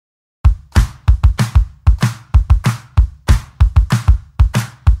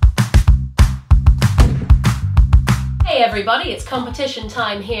everybody, it's competition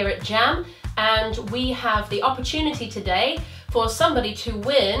time here at Jam, and we have the opportunity today for somebody to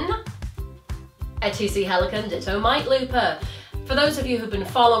win a TC-HELICON Ditto mic looper. For those of you who've been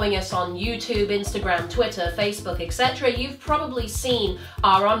following us on YouTube, Instagram, Twitter, Facebook, etc., you've probably seen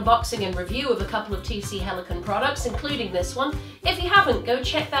our unboxing and review of a couple of TC-HELICON products, including this one. If you haven't, go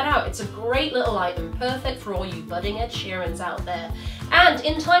check that out. It's a great little item, perfect for all you budding Ed Sheerans out there. And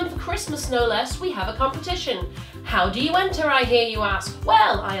in time for Christmas, no less, we have a competition. How do you enter, I hear you ask?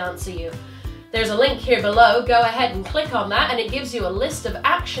 Well, I answer you. There's a link here below. Go ahead and click on that, and it gives you a list of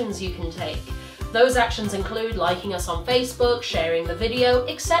actions you can take. Those actions include liking us on Facebook, sharing the video,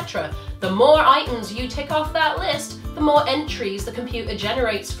 etc. The more items you tick off that list, the more entries the computer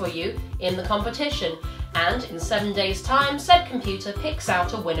generates for you in the competition. And in 7 days' time, said computer picks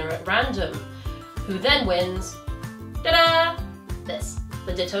out a winner at random, who then wins, ta-da, this,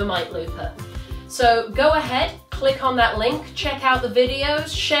 the Ditto mic looper. So go ahead, click on that link, check out the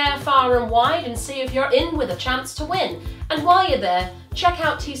videos, share far and wide, and see if you're in with a chance to win. And while you're there, check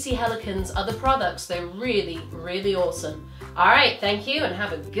out TC-HELICON's other products. They're really, really awesome. All right, thank you and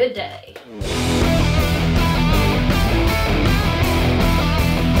have a good day.